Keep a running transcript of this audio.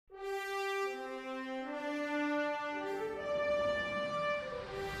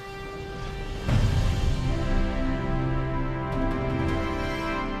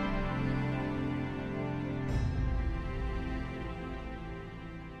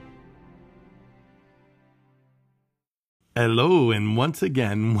Hello, and once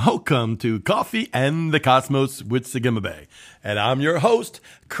again, welcome to Coffee and the Cosmos with Sagima Bay. And I'm your host,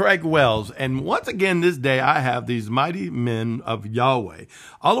 Craig Wells. And once again, this day, I have these mighty men of Yahweh.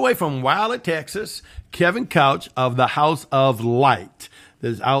 All the way from Wilder, Texas, Kevin Couch of the House of Light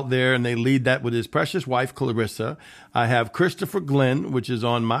that's out there, and they lead that with his precious wife, Clarissa. I have Christopher Glenn, which is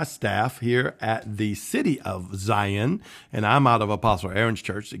on my staff here at the City of Zion, and I'm out of Apostle Aaron's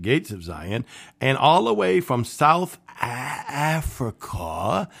Church, the Gates of Zion. And all the way from South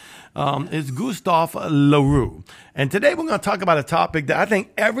Africa is Gustav LaRue. And today we're going to talk about a topic that I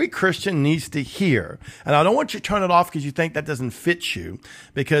think every Christian needs to hear. And I don't want you to turn it off because you think that doesn't fit you,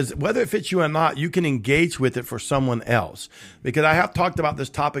 because whether it fits you or not, you can engage with it for someone else. Because I have talked about this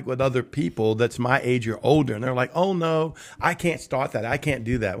topic with other people that's my age or older, and they're like, oh no, I can't start that. I can't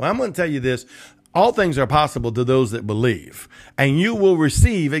do that. Well, I'm going to tell you this. All things are possible to those that believe, and you will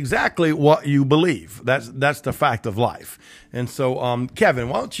receive exactly what you believe. That's the fact of life. And so, Kevin,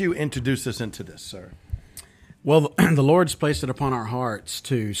 why don't you introduce us into this, sir? Well, the Lord's placed it upon our hearts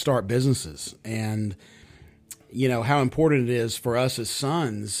to start businesses, and you know how important it is for us as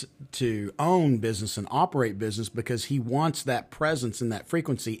sons to own business and operate business, because He wants that presence and that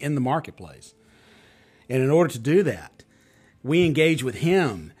frequency in the marketplace. And in order to do that, we engage with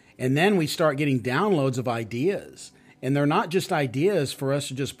Him. And then we start getting downloads of ideas. And they're not just ideas for us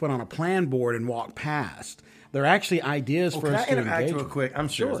to just put on a plan board and walk past. They're actually ideas for us to engage. Can I interact real quick? I'm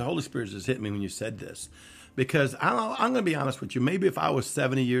sure the Holy Spirit just hit me when you said this. Because I'm going to be honest with you. Maybe if I was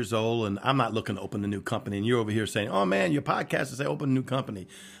 70 years old and I'm not looking to open a new company, and you're over here saying, oh, man, your podcast is saying open a new company.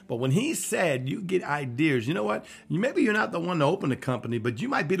 But when he said you get ideas, you know what? Maybe you're not the one to open a company, but you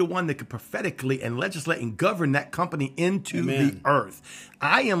might be the one that could prophetically and legislate and govern that company into the earth.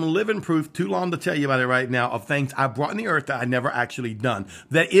 I am living proof, too long to tell you about it right now, of things I brought in the earth that I never actually done.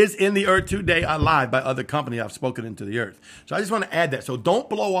 That is in the earth today alive by other companies I've spoken into the earth. So I just want to add that. So don't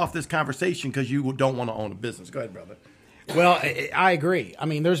blow off this conversation because you don't want to own a business. Go ahead, brother. Well, I agree. I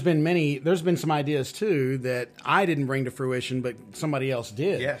mean, there's been some ideas too that I didn't bring to fruition, but somebody else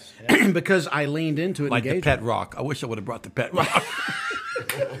did. Yes. Because I leaned into it. Like the pet rock. I wish I would have brought the pet rock.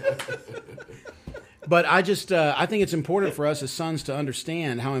 But I think it's important for us as sons to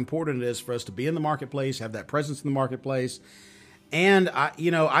understand how important it is for us to be in the marketplace, have that presence in the marketplace. And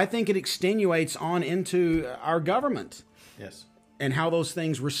I think it extenuates on into our government. Yes. And how those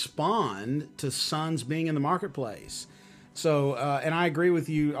things respond to sons being in the marketplace. So, and I agree with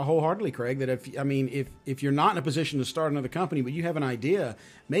you wholeheartedly, Craig, that if you're not in a position to start another company, but you have an idea,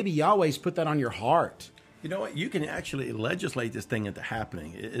 maybe Yahweh's put that on your heart. You know what? You can actually legislate this thing into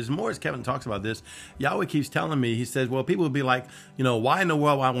happening. As more as Kevin talks about this, Yahweh keeps telling me, he says, well, people will be like, why in the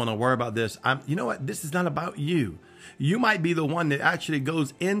world I want to worry about this? You know what? This is not about you. You might be the one that actually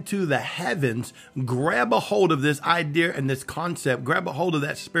goes into the heavens, grab a hold of this idea and this concept, grab a hold of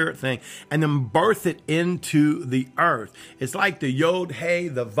that spirit thing, and then birth it into the earth. It's like the Yod, Hey,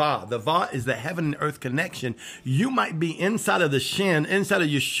 the Va. The Va is the heaven and earth connection. You might be inside of the Shin, inside of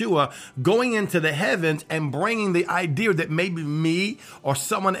Yeshua, going into the heavens and bringing the idea that maybe me or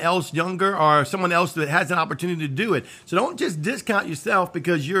someone else younger or someone else that has an opportunity to do it. So don't just discount yourself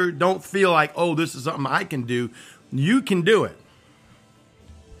because you don't feel like, oh, this is something I can do. You can do it.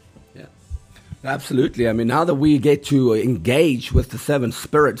 Yeah, absolutely. I mean, now that we get to engage with the seven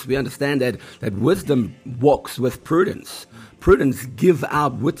spirits, we understand that wisdom walks with prudence. Prudence give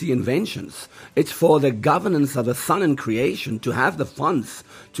out witty inventions. It's for the governance of the sun and creation to have the funds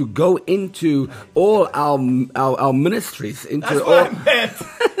to go into all our ministries. That's what I meant.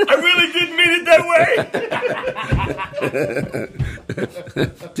 I really didn't mean it that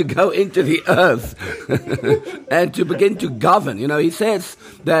way. To go into the earth and to begin to govern. He says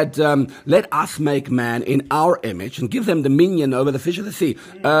that let us make man in our image and give them dominion over the fish of the sea.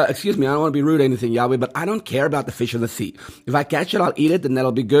 Excuse me, I don't want to be rude or anything, Yahweh, but I don't care about the fish of the sea. If I catch it, I'll eat it, and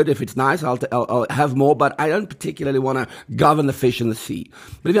that'll be good. If it's nice, I'll have more, but I don't particularly want to govern the fish in the sea.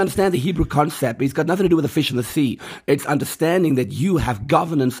 But if you understand the Hebrew concept, it's got nothing to do with the fish in the sea. It's understanding that you have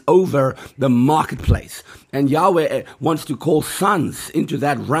governance over the marketplace. And Yahweh wants to call sons into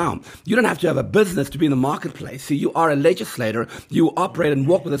that realm. You don't have to have a business to be in the marketplace. See, you are a legislator. You operate and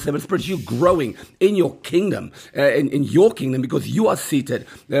walk with the seven spirits. You're growing in your kingdom, in your kingdom, because you are seated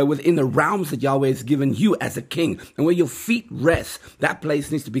within the realms that Yahweh has given you as a king. And where your feet rest, that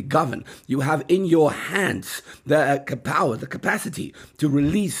place needs to be governed. You have in your hands the power, the capacity to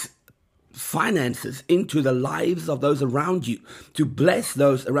release finances into the lives of those around you, to bless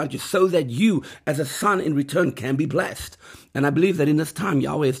those around you, so that you, as a son in return, can be blessed. And I believe that in this time,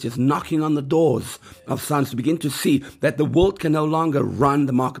 Yahweh is just knocking on the doors of sons to begin to see that the world can no longer run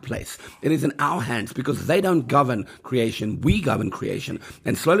the marketplace. It is in our hands, because they don't govern creation. We govern creation.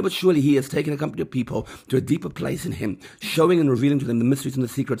 And slowly but surely, he has taken a company of people to a deeper place in him, showing and revealing to them the mysteries and the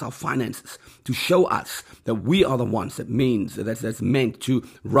secrets of finances, to show us that we are the ones that's meant to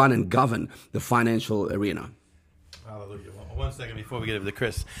run and govern the financial arena. Hallelujah. Well, 1 second before we get over to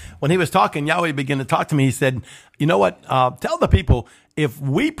Chris. When he was talking, Yahweh began to talk to me. He said, you know what? Tell the people, if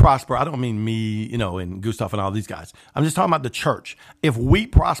we prosper, I don't mean me, and Gustav and all these guys. I'm just talking about the church. If we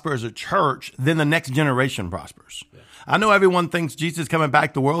prosper as a church, then the next generation prospers. Yeah. I know everyone thinks Jesus is coming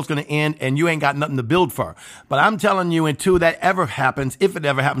back, the world's going to end, and you ain't got nothing to build for. But I'm telling you, until that ever happens, if it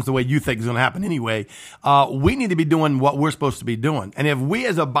ever happens the way you think it's going to happen anyway, we need to be doing what we're supposed to be doing. And if we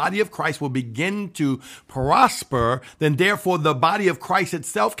as a body of Christ will begin to prosper, then therefore the body of Christ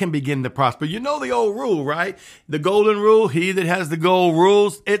itself can begin to prosper. You know the old rule, right? The golden rule, he that has the gold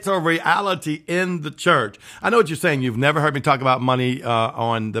rules. It's a reality in the church. I know what you're saying. You've never heard me talk about money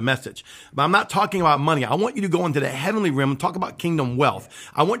on the message. But I'm not talking about money. I want you to go into the heavenly realm and talk about kingdom wealth.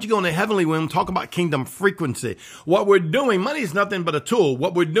 I want you to go in the heavenly realm and talk about kingdom frequency. What we're doing, money is nothing but a tool.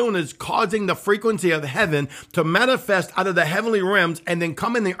 What we're doing is causing the frequency of heaven to manifest out of the heavenly realms and then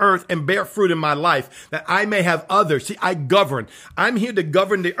come in the earth and bear fruit in my life, that I may have others. See, I govern. I'm here to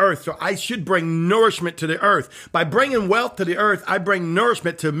govern the earth, so I should bring nourishment to the earth. By bringing wealth to the earth, I bring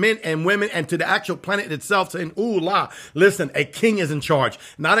nourishment to men and women and to the actual planet itself, saying, ooh, la, listen, a king is in charge.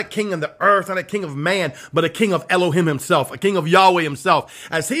 Not a king of the earth, not a king of man, but a king of Elohim himself, a king of Yahweh himself.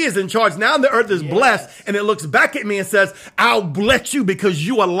 As he is in charge, now the earth is blessed, and it looks back at me and says, I'll bless you because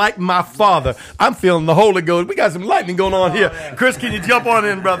you are like my father. I'm feeling the Holy Ghost. We got some lightning going on here. Chris, can you jump on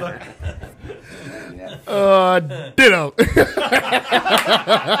in, brother? Ditto.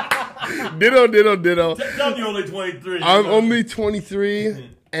 Ditto. Tell me you're only 23. I'm only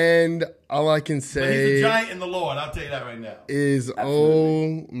 23, and all I can say, but he's a giant in the Lord. I'll tell you that right now. Is absolutely.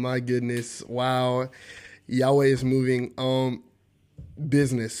 Oh my goodness, wow, Yahweh is moving.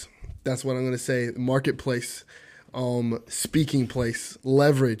 Business. That's what I'm going to say. Marketplace, speaking place,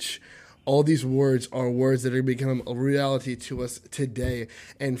 leverage. All these words are words that are becoming a reality to us today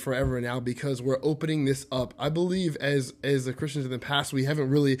and forever now, because we're opening this up. I believe as the Christians in the past, we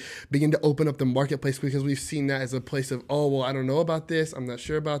haven't really begun to open up the marketplace, because we've seen that as a place of, oh, well, I don't know about this. I'm not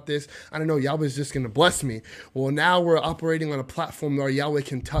sure about this. I don't know. Yahweh's just going to bless me. Well, now we're operating on a platform where Yahweh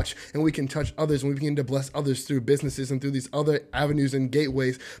can touch, and we can touch others, and we begin to bless others through businesses and through these other avenues and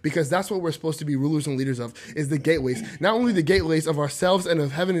gateways, because that's what we're supposed to be rulers and leaders of, is the gateways. Not only the gateways of ourselves and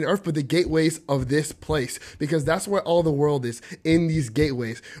of heaven and earth, but the gateways of this place, because that's where all the world is, in these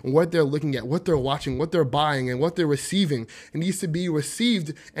gateways. What they're looking at, what they're watching, what they're buying, and what they're receiving, it needs to be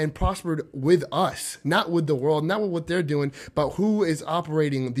received and prospered with us, not with the world, not with what they're doing, but who is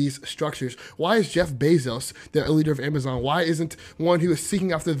operating these structures. Why is Jeff Bezos the leader of Amazon? Why isn't one who is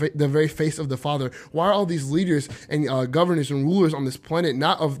seeking after the very face of the Father? Why are all these leaders and governors and rulers on this planet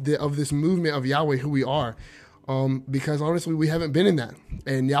not of this movement of Yahweh, who we are? Because honestly, we haven't been in that.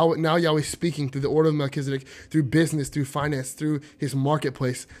 And now Yahweh's speaking through the order of Melchizedek, through business, through finance, through his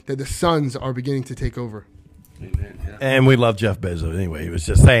marketplace, that the sons are beginning to take over. Amen. Yeah. And we love Jeff Bezos anyway. He was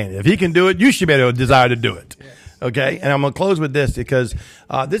just saying, if he can do it, you should be able to desire to do it. Yes. Okay? And I'm going to close with this, because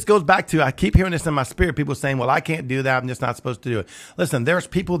this goes back to, I keep hearing this in my spirit, people saying, well, I can't do that. I'm just not supposed to do it. Listen, there's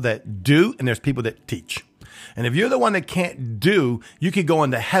people that do, and there's people that teach. And if you're the one that can't do, you can go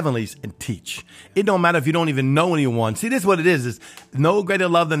into heavenlies and teach. It don't matter if you don't even know anyone. See, this is what it is no greater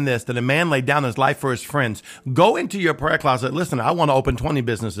love than this, that a man laid down his life for his friends. Go into your prayer closet. Listen, I want to open 20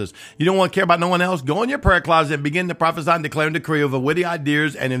 businesses. You don't want to care about no one else? Go in your prayer closet and begin to prophesy and declare and decree over witty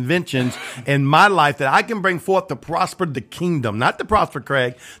ideas and inventions in my life that I can bring forth to prosper the kingdom. Not to prosper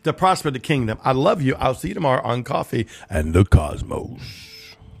Craig, to prosper the kingdom. I love you. I'll see you tomorrow on Coffee and the Cosmos.